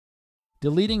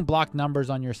Deleting blocked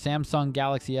numbers on your Samsung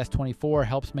Galaxy S24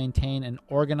 helps maintain an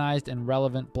organized and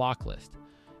relevant block list.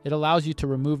 It allows you to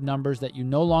remove numbers that you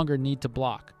no longer need to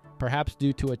block, perhaps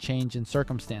due to a change in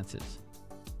circumstances.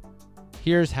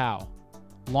 Here's how.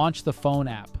 Launch the phone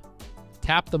app.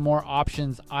 Tap the More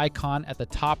Options icon at the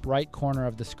top right corner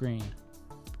of the screen,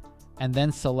 and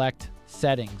then select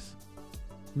Settings.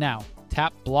 Now,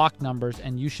 tap Block Numbers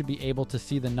and you should be able to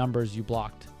see the numbers you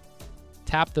blocked.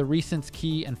 Tap the Recents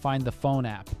key and find the phone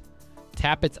app.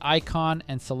 Tap its icon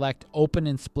and select Open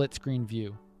in Split Screen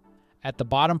View. At the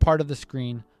bottom part of the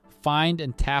screen, find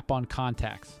and tap on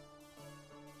Contacts.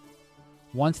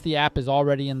 Once the app is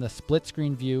already in the split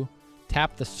screen view,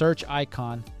 tap the search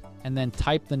icon and then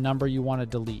type the number you want to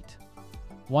delete.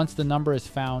 Once the number is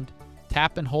found,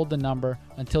 tap and hold the number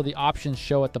until the options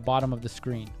show at the bottom of the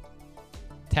screen.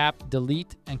 Tap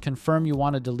Delete and confirm you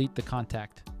want to delete the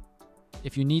contact.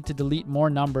 If you need to delete more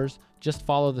numbers, just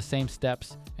follow the same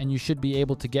steps and you should be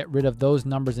able to get rid of those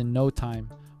numbers in no time.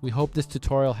 We hope this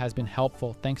tutorial has been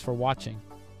helpful. Thanks for watching.